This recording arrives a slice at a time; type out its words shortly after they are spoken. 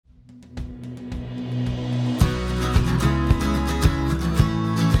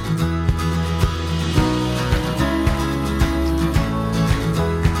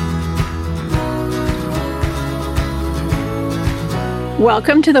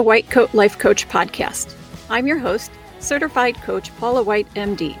Welcome to the White Coat Life Coach Podcast. I'm your host, Certified Coach Paula White,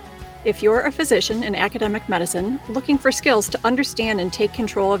 MD. If you're a physician in academic medicine looking for skills to understand and take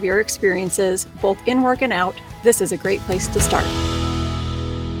control of your experiences, both in work and out, this is a great place to start.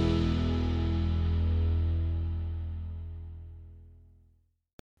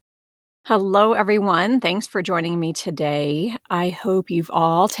 Hello, everyone. Thanks for joining me today. I hope you've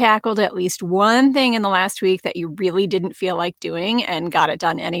all tackled at least one thing in the last week that you really didn't feel like doing and got it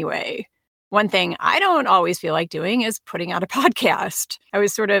done anyway. One thing I don't always feel like doing is putting out a podcast. I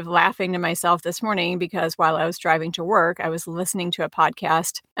was sort of laughing to myself this morning because while I was driving to work, I was listening to a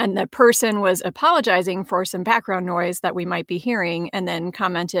podcast and the person was apologizing for some background noise that we might be hearing and then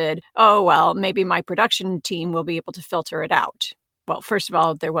commented, "Oh, well, maybe my production team will be able to filter it out." Well, first of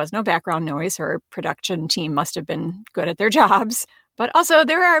all, there was no background noise. Her production team must have been good at their jobs. But also,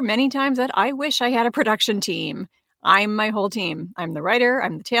 there are many times that I wish I had a production team. I'm my whole team. I'm the writer,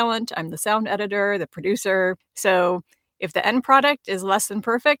 I'm the talent, I'm the sound editor, the producer. So if the end product is less than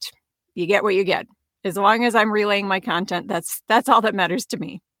perfect, you get what you get. As long as I'm relaying my content, that's all that matters to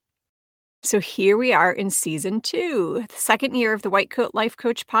me. So here we are in season 2, the second year of the White Coat Life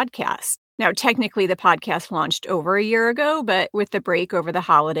Coach podcast. Now, technically, the podcast launched over a year ago, but with the break over the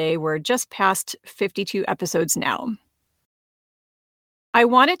holiday, we're just past 52 episodes now. I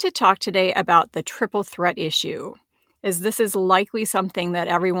wanted to talk today about the triple threat issue, as this is likely something that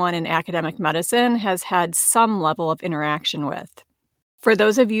everyone in academic medicine has had some level of interaction with. For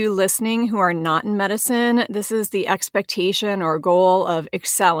those of you listening who are not in medicine, this is the expectation or goal of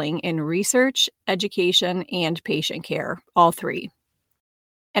excelling in research, education, and patient care, all three.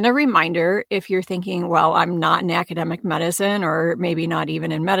 And a reminder, if you're thinking, well, I'm not in academic medicine or maybe not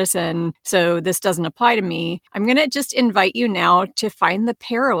even in medicine, so this doesn't apply to me, I'm going to just invite you now to find the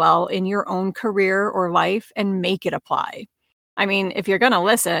parallel in your own career or life and make it apply. I mean, if you're going to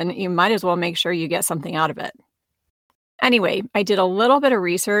listen, you might as well make sure you get something out of it. Anyway, I did a little bit of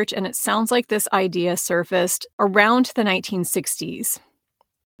research and it sounds like this idea surfaced around the 1960s.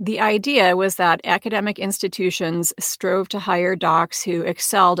 The idea was that academic institutions strove to hire docs who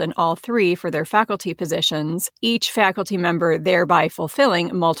excelled in all three for their faculty positions, each faculty member thereby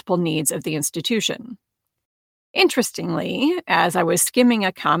fulfilling multiple needs of the institution. Interestingly, as I was skimming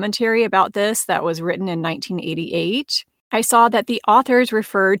a commentary about this that was written in 1988, I saw that the authors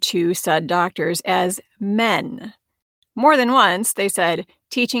referred to said doctors as men. More than once, they said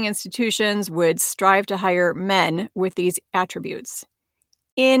teaching institutions would strive to hire men with these attributes.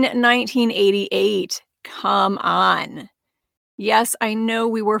 In 1988, come on. Yes, I know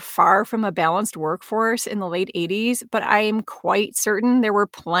we were far from a balanced workforce in the late 80s, but I am quite certain there were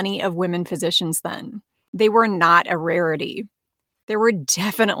plenty of women physicians then. They were not a rarity. There were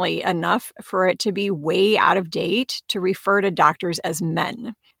definitely enough for it to be way out of date to refer to doctors as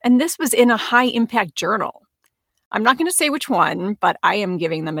men. And this was in a high-impact journal. I'm not going to say which one, but I am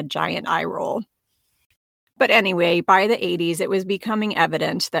giving them a giant eye roll. But anyway, by the 80s, it was becoming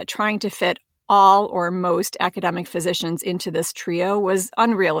evident that trying to fit all or most academic physicians into this trio was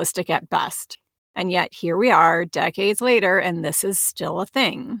unrealistic at best. And yet here we are, decades later, and this is still a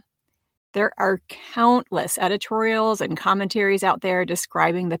thing. There are countless editorials and commentaries out there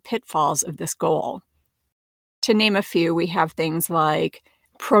describing the pitfalls of this goal. To name a few, we have things like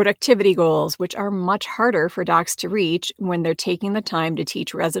productivity goals, which are much harder for docs to reach when they're taking the time to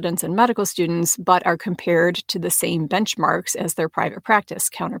teach residents and medical students, but are compared to the same benchmarks as their private practice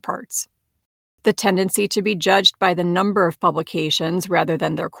counterparts. The tendency to be judged by the number of publications rather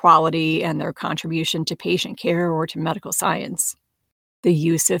than their quality and their contribution to patient care or to medical science. The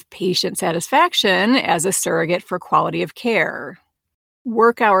use of patient satisfaction as a surrogate for quality of care.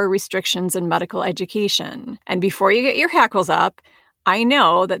 Work hour restrictions in medical education. And before you get your hackles up, I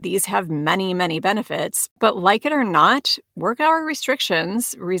know that these have many, many benefits, but like it or not, work hour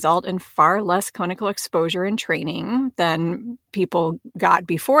restrictions result in far less clinical exposure and training than people got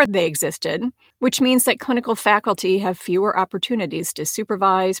before they existed, which means that clinical faculty have fewer opportunities to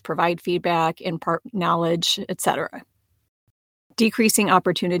supervise, provide feedback, impart knowledge, etc. Decreasing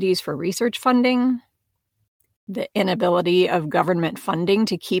opportunities for research funding, the inability of government funding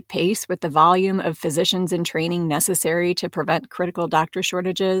to keep pace with the volume of physicians in training necessary to prevent critical doctor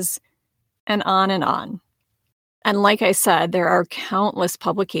shortages, and on and on. And like I said, there are countless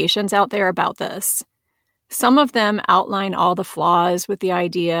publications out there about this. Some of them outline all the flaws with the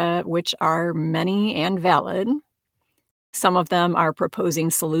idea, which are many and valid. Some of them are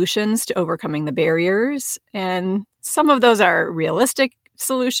proposing solutions to overcoming the barriers, and some of those are realistic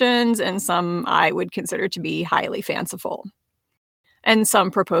solutions, and some I would consider to be highly fanciful. And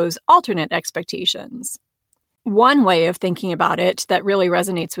some propose alternate expectations. One way of thinking about it that really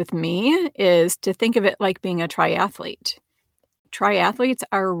resonates with me is to think of it like being a triathlete. Triathletes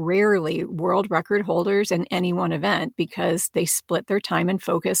are rarely world record holders in any one event because they split their time and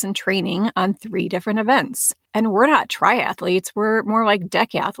focus and training on 3 different events. And we're not triathletes, we're more like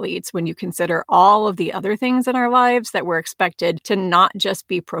decathletes when you consider all of the other things in our lives that we're expected to not just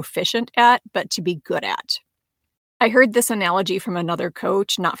be proficient at, but to be good at. I heard this analogy from another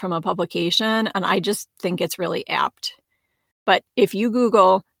coach, not from a publication, and I just think it's really apt. But if you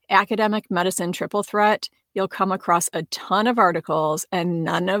Google academic medicine triple threat, you'll come across a ton of articles, and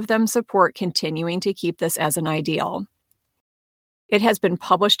none of them support continuing to keep this as an ideal. It has been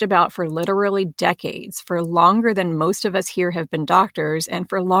published about for literally decades, for longer than most of us here have been doctors, and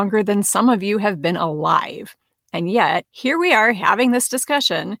for longer than some of you have been alive. And yet, here we are having this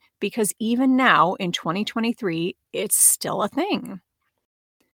discussion because even now in 2023, it's still a thing.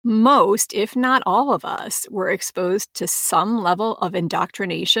 Most, if not all of us, were exposed to some level of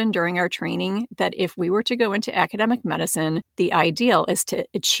indoctrination during our training that if we were to go into academic medicine, the ideal is to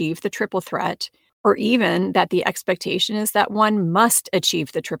achieve the triple threat, or even that the expectation is that one must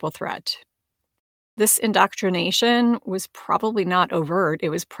achieve the triple threat. This indoctrination was probably not overt. It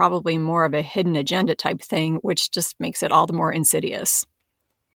was probably more of a hidden agenda type thing, which just makes it all the more insidious.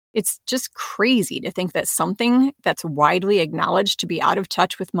 It's just crazy to think that something that's widely acknowledged to be out of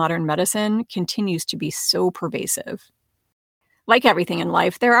touch with modern medicine continues to be so pervasive. Like everything in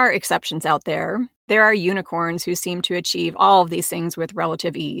life, there are exceptions out there. There are unicorns who seem to achieve all of these things with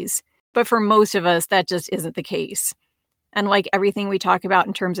relative ease. But for most of us, that just isn't the case. And like everything we talk about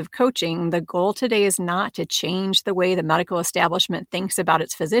in terms of coaching, the goal today is not to change the way the medical establishment thinks about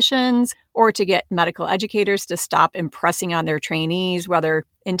its physicians or to get medical educators to stop impressing on their trainees, whether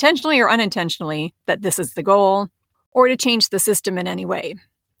intentionally or unintentionally, that this is the goal, or to change the system in any way.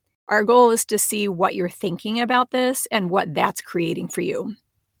 Our goal is to see what you're thinking about this and what that's creating for you.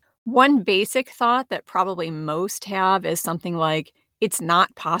 One basic thought that probably most have is something like, it's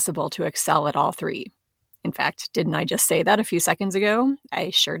not possible to excel at all 3. In fact, didn't I just say that a few seconds ago?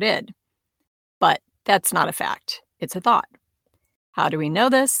 I sure did. But that's not a fact. It's a thought. How do we know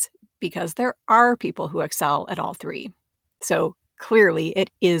this? Because there are people who excel at all 3. So clearly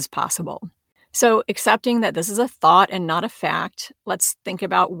it is possible. So accepting that this is a thought and not a fact, let's think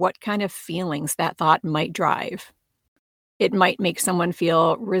about what kind of feelings that thought might drive. It might make someone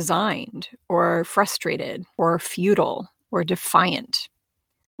feel resigned or frustrated or futile or defiant.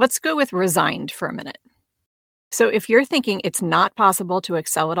 Let's go with resigned for a minute. So if you're thinking it's not possible to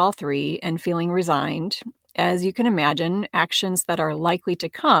excel at all 3 and feeling resigned, as you can imagine, actions that are likely to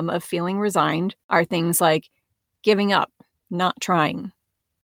come of feeling resigned are things like giving up, not trying,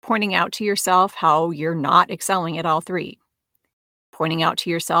 pointing out to yourself how you're not excelling at all 3, pointing out to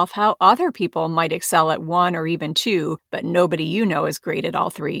yourself how other people might excel at 1 or even 2, but nobody you know is great at all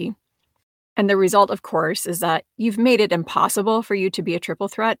 3. And the result, of course, is that you've made it impossible for you to be a triple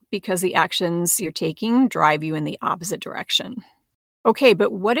threat because the actions you're taking drive you in the opposite direction. Okay,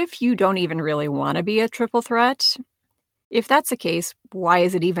 but what if you don't even really want to be a triple threat? If that's the case, why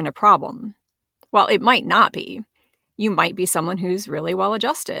is it even a problem? Well, it might not be. You might be someone who's really well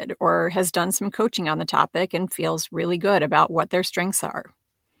adjusted or has done some coaching on the topic and feels really good about what their strengths are.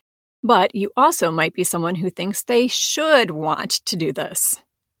 But you also might be someone who thinks they should want to do this.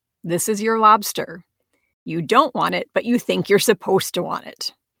 This is your lobster. You don't want it, but you think you're supposed to want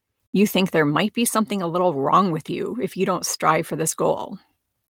it. You think there might be something a little wrong with you if you don't strive for this goal.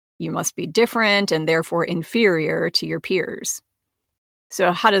 You must be different and therefore inferior to your peers.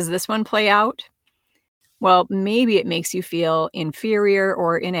 So how does this one play out? Well, maybe it makes you feel inferior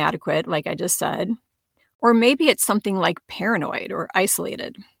or inadequate, like I just said. Or maybe it's something like paranoid or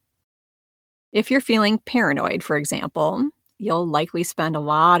isolated. If you're feeling paranoid, for example, you'll likely spend a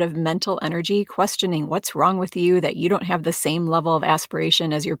lot of mental energy questioning what's wrong with you, that you don't have the same level of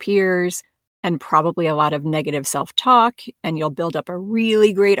aspiration as your peers, and probably a lot of negative self-talk, and you'll build up a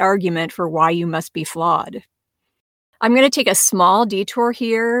really great argument for why you must be flawed. I'm going to take a small detour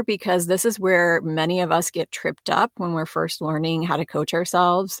here because this is where many of us get tripped up when we're first learning how to coach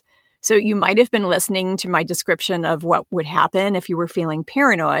ourselves. So you might have been listening to my description of what would happen if you were feeling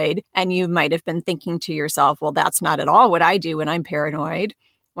paranoid, and you might have been thinking to yourself, well, that's not at all what I do when I'm paranoid.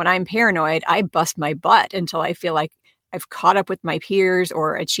 When I'm paranoid, I bust my butt until I feel like I've caught up with my peers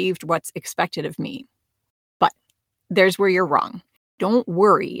or achieved what's expected of me. But there's where you're wrong. Don't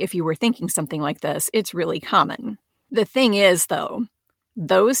worry if you were thinking something like this. It's really common. The thing is, though,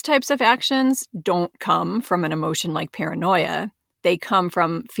 those types of actions don't come from an emotion like paranoia. They come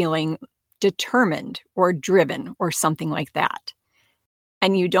from feeling determined or driven or something like that.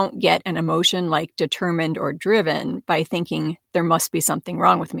 And you don't get an emotion like determined or driven by thinking there must be something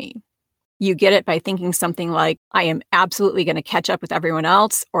wrong with me. You get it by thinking something like, I am absolutely going to catch up with everyone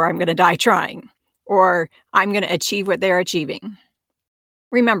else, or I'm going to die trying, or I'm going to achieve what they're achieving.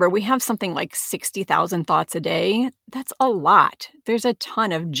 Remember, we have something like 60,000 thoughts a day. That's a lot. There's a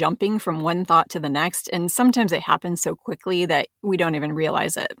ton of jumping from one thought to the next, and sometimes it happens so quickly that we don't even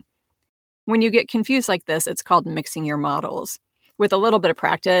realize it. When you get confused like this, it's called mixing your models. With a little bit of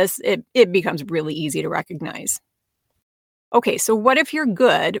practice, it becomes really easy to recognize. Okay, so what if you're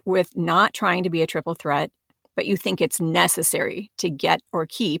good with not trying to be a triple threat, but you think it's necessary to get or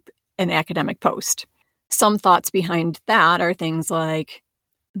keep an academic post? Some thoughts behind that are things like,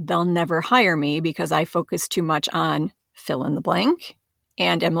 they'll never hire me because I focus too much on fill in the blank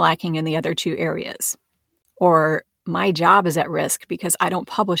and am lacking in the other two areas. Or my job is at risk because I don't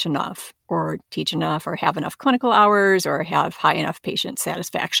publish enough or teach enough or have enough clinical hours or have high enough patient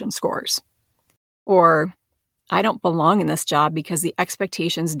satisfaction scores. Or I don't belong in this job because the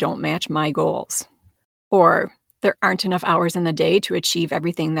expectations don't match my goals. Or there aren't enough hours in the day to achieve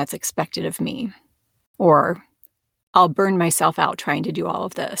everything that's expected of me. Or I'll burn myself out trying to do all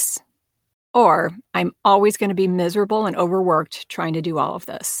of this. Or I'm always going to be miserable and overworked trying to do all of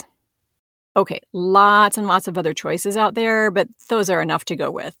this. Okay, lots and lots of other choices out there, but those are enough to go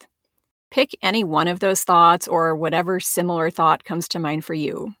with. Pick any one of those thoughts or whatever similar thought comes to mind for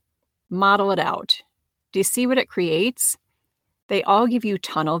you. Model it out. Do you see what it creates? They all give you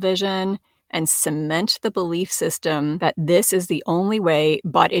tunnel vision and cement the belief system that this is the only way,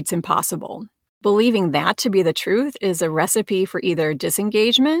 but it's impossible. Believing that to be the truth is a recipe for either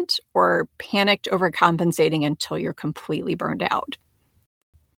disengagement or panicked overcompensating until you're completely burned out.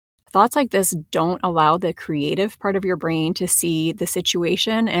 Thoughts like this don't allow the creative part of your brain to see the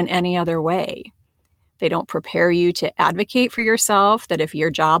situation in any other way. They don't prepare you to advocate for yourself that if your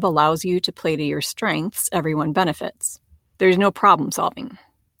job allows you to play to your strengths, everyone benefits. There's no problem solving.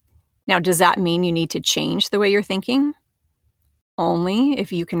 Now, does that mean you need to change the way you're thinking? Only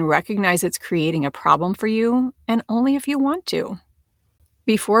if you can recognize it's creating a problem for you, and only if you want to.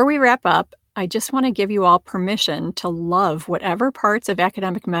 Before we wrap up, I just want to give you all permission to love whatever parts of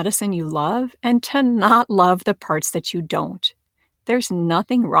academic medicine you love and to not love the parts that you don't. There's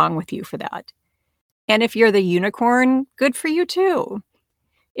nothing wrong with you for that. And if you're the unicorn, good for you too.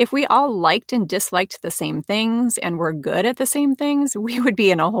 If we all liked and disliked the same things and were good at the same things, we would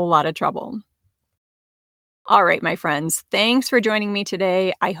be in a whole lot of trouble. All right, my friends, thanks for joining me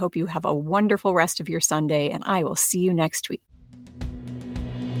today. I hope you have a wonderful rest of your Sunday, and I will see you next week.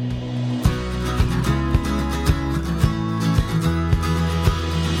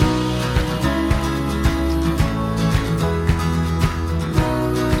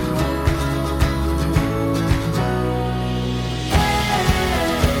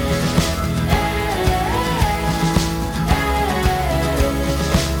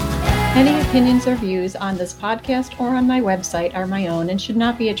 Any opinions or views on this podcast or on my website are my own and should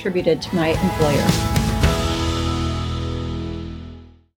not be attributed to my employer.